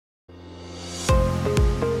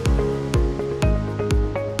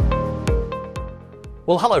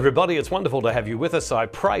Well, hello everybody. It's wonderful to have you with us. I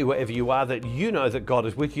pray wherever you are that you know that God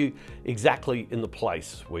is with you exactly in the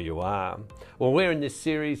place where you are. Well, we're in this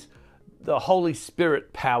series, The Holy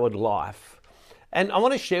Spirit Powered Life. And I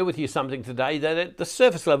want to share with you something today that at the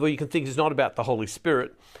surface level you can think is not about the Holy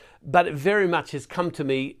Spirit, but it very much has come to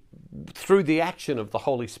me through the action of the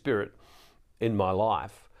Holy Spirit in my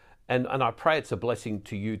life. And I pray it's a blessing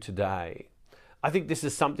to you today. I think this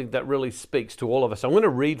is something that really speaks to all of us. I'm going to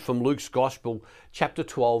read from Luke's Gospel, chapter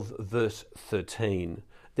 12, verse 13.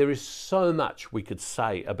 There is so much we could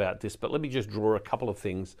say about this, but let me just draw a couple of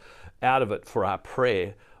things out of it for our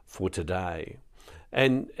prayer for today.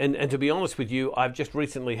 And to be honest with you, I've just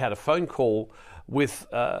recently had a phone call with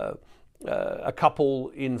a couple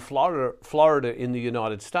in Florida in the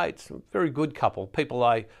United States. A very good couple, people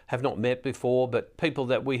I have not met before, but people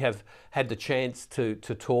that we have had the chance to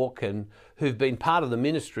talk and who've been part of the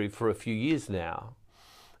ministry for a few years now.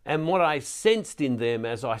 And what I sensed in them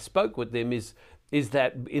as I spoke with them is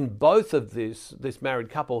that in both of this married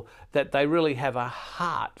couple, that they really have a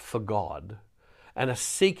heart for God and a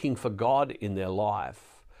seeking for God in their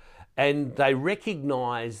life. And they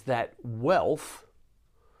recognize that wealth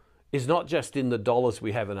is not just in the dollars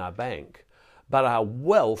we have in our bank, but our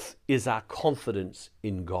wealth is our confidence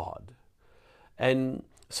in God. And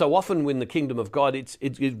so often when the kingdom of God,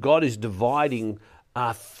 God is dividing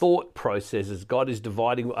our thought processes, God is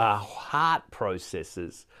dividing our heart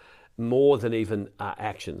processes more than even our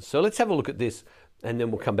actions. So let's have a look at this and then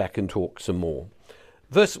we'll come back and talk some more.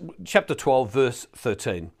 Chapter 12, verse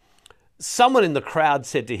 13. Someone in the crowd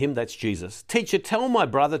said to him, that's Jesus, "Teacher, tell my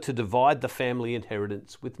brother to divide the family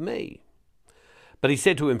inheritance with me." But he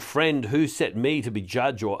said to him, "Friend, who set me to be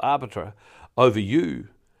judge or arbiter over you?"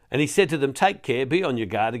 And he said to them, "Take care, be on your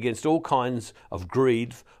guard against all kinds of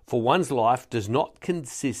greed, for one's life does not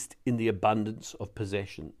consist in the abundance of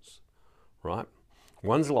possessions." Right?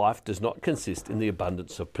 One's life does not consist in the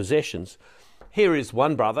abundance of possessions. Here is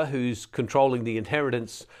one brother who's controlling the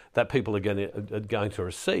inheritance that people are going to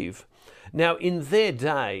receive. Now, in their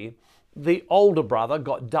day, the older brother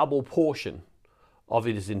got double portion of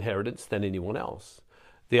his inheritance than anyone else.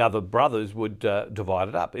 The other brothers would divide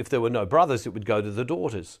it up. If there were no brothers, it would go to the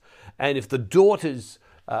daughters. And if the daughters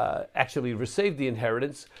actually received the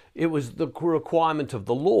inheritance, it was the requirement of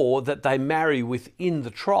the law that they marry within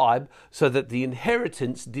the tribe so that the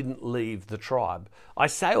inheritance didn't leave the tribe. I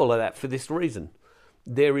say all of that for this reason.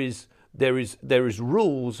 There is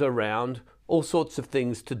rules around all sorts of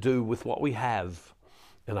things to do with what we have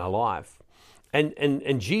in our life.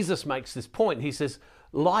 And Jesus makes this point. He says,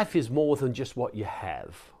 life is more than just what you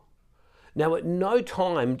have. Now, at no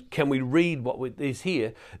time can we read what is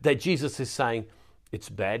here that Jesus is saying, it's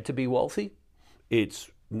bad to be wealthy. It's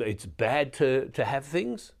bad to have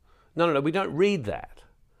things. No, we don't read that.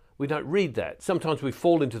 We don't read that. Sometimes we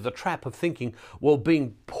fall into the trap of thinking, well,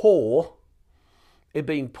 being poor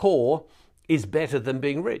is better than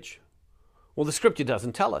being rich. Well, the scripture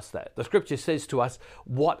doesn't tell us that. The scripture says to us,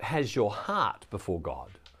 what has your heart before God?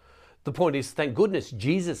 The point is, thank goodness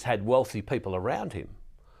Jesus had wealthy people around him,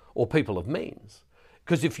 or people of means.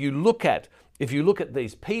 Because if you look at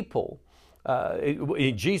these people,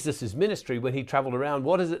 in Jesus' ministry, when he traveled around,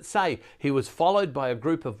 what does it say? He was followed by a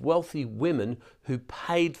group of wealthy women who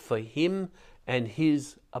paid for him and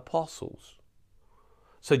his apostles.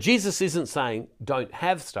 So Jesus isn't saying don't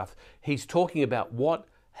have stuff. He's talking about what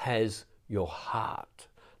has your heart.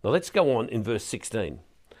 Now let's go on in verse 16.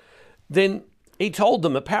 Then he told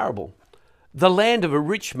them a parable. The land of a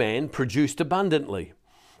rich man produced abundantly.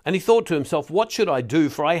 And he thought to himself, what should I do,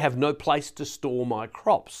 for I have no place to store my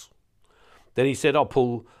crops? Then he said,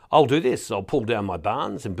 I'll do this. I'll pull down my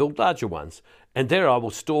barns and build larger ones. And there I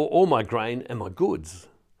will store all my grain and my goods.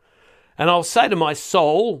 And I'll say to my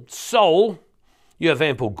soul, you have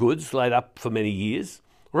ample goods laid up for many years.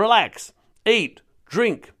 Relax, eat,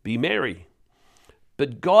 drink, be merry.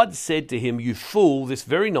 But God said to him, you fool, this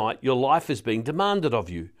very night your life is being demanded of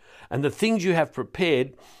you. And the things you have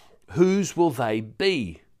prepared, whose will they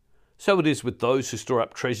be? So it is with those who store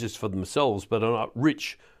up treasures for themselves, but are not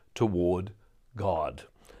rich toward God.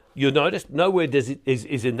 You'll notice nowhere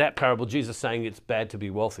is in that parable Jesus saying it's bad to be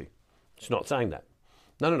wealthy. It's not saying that.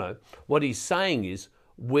 No. What he's saying is,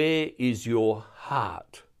 where is your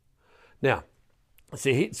heart? Now,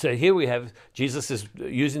 so here we have, Jesus is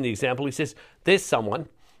using the example. He says, there's someone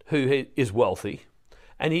who is wealthy,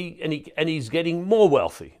 and he's getting more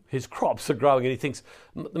wealthy. His crops are growing, and he thinks,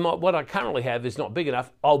 what I currently have is not big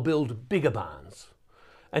enough. I'll build bigger barns.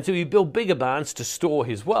 And so he built bigger barns to store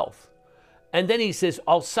his wealth. And then he says,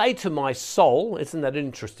 I'll say to my soul, isn't that an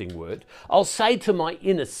interesting word? I'll say to my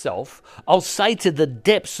inner self, I'll say to the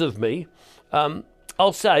depths of me,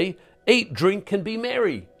 I'll say, eat, drink, and be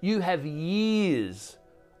merry. You have years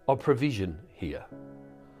of provision here.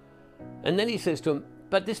 And then he says to him,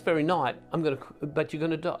 but this very night, but you're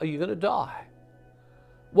going to die. Are you going to die?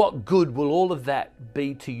 What good will all of that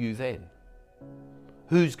be to you then?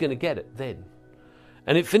 Who's going to get it then?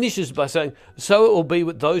 And it finishes by saying, so it will be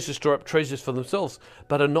with those who store up treasures for themselves,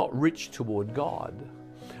 but are not rich toward God.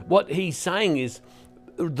 What he's saying is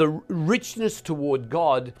the richness toward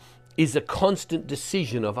God is a constant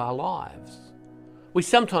decision of our lives. We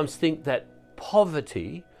sometimes think that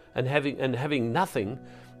poverty and having nothing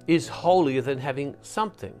is holier than having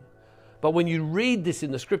something. But when you read this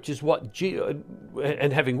in the scriptures,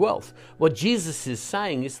 and having wealth, what Jesus is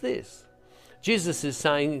saying is this. Jesus is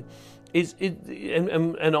saying,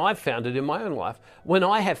 and I've found it in my own life, when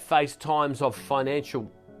I have faced times of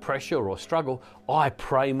financial pressure or struggle, I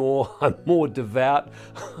pray more, I'm more devout,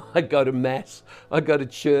 I go to mass, I go to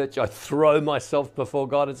church, I throw myself before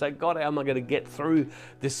God and say, God, how am I going to get through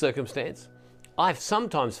this circumstance? I've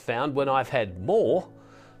sometimes found when I've had more,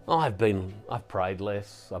 I've prayed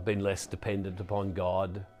less, I've been less dependent upon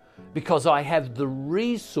God, because I have the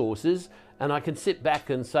resources and I can sit back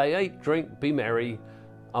and say, eat, drink, be merry,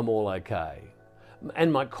 I'm all okay.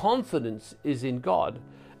 And my confidence is in God.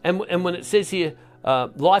 And when it says here,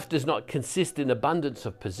 life does not consist in abundance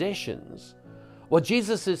of possessions, well,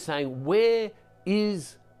 Jesus is saying, where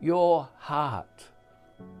is your heart?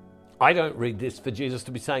 I don't read this for Jesus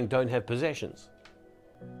to be saying, don't have possessions.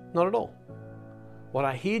 Not at all. What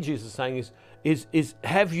I hear Jesus saying is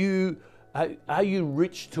are you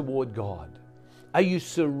rich toward God? Are you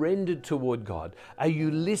surrendered toward God? Are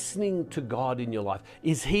you listening to God in your life?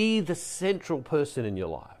 Is He the central person in your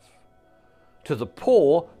life? To the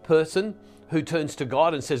poor person who turns to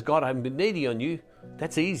God and says, God, I'm needy on you,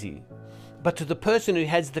 that's easy. But to the person who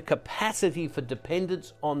has the capacity for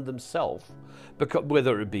dependence on themselves,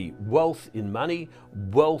 whether it be wealth in money,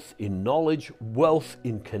 wealth in knowledge, wealth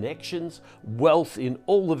in connections, wealth in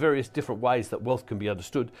all the various different ways that wealth can be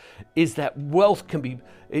understood, is that wealth can be,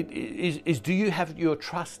 do you have your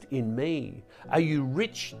trust in me? Are you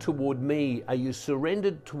rich toward me? Are you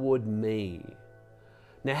surrendered toward me?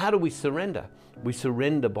 Now, how do we surrender? We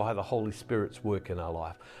surrender by the Holy Spirit's work in our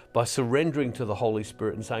life, by surrendering to the Holy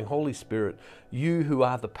Spirit and saying, Holy Spirit, you who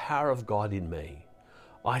are the power of God in me,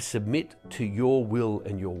 I submit to your will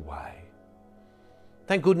and your way.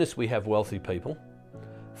 Thank goodness we have wealthy people.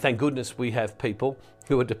 Thank goodness we have people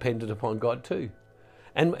who are dependent upon God too.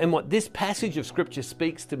 And what this passage of Scripture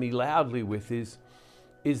speaks to me loudly with is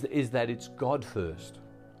that it's God first,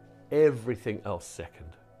 everything else second.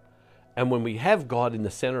 And when we have God in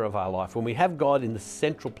the center of our life, when we have God in the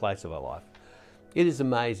central place of our life, it is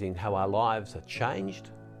amazing how our lives are changed.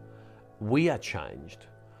 We are changed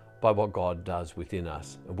by what God does within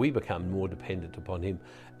us. We become more dependent upon Him.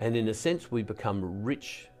 And in a sense, we become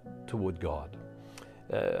rich toward God.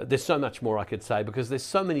 There's so much more I could say because there's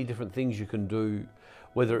so many different things you can do,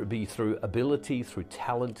 whether it be through ability, through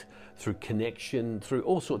talent, through connection, through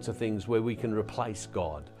all sorts of things where we can replace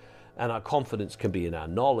God. And our confidence can be in our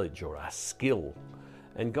knowledge or our skill.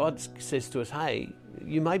 And God says to us, hey,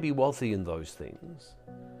 you may be wealthy in those things,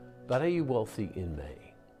 but are you wealthy in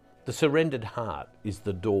me? The surrendered heart is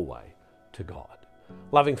the doorway to God.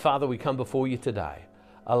 Loving Father, we come before you today.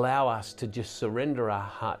 Allow us to just surrender our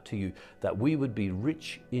heart to you, that we would be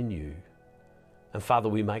rich in you. And Father,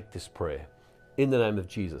 we make this prayer in the name of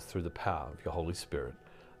Jesus through the power of your Holy Spirit.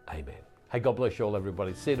 Amen. Hey, God bless you all,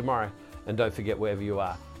 everybody. See you tomorrow. And don't forget, wherever you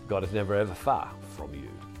are, God is never, ever far from you.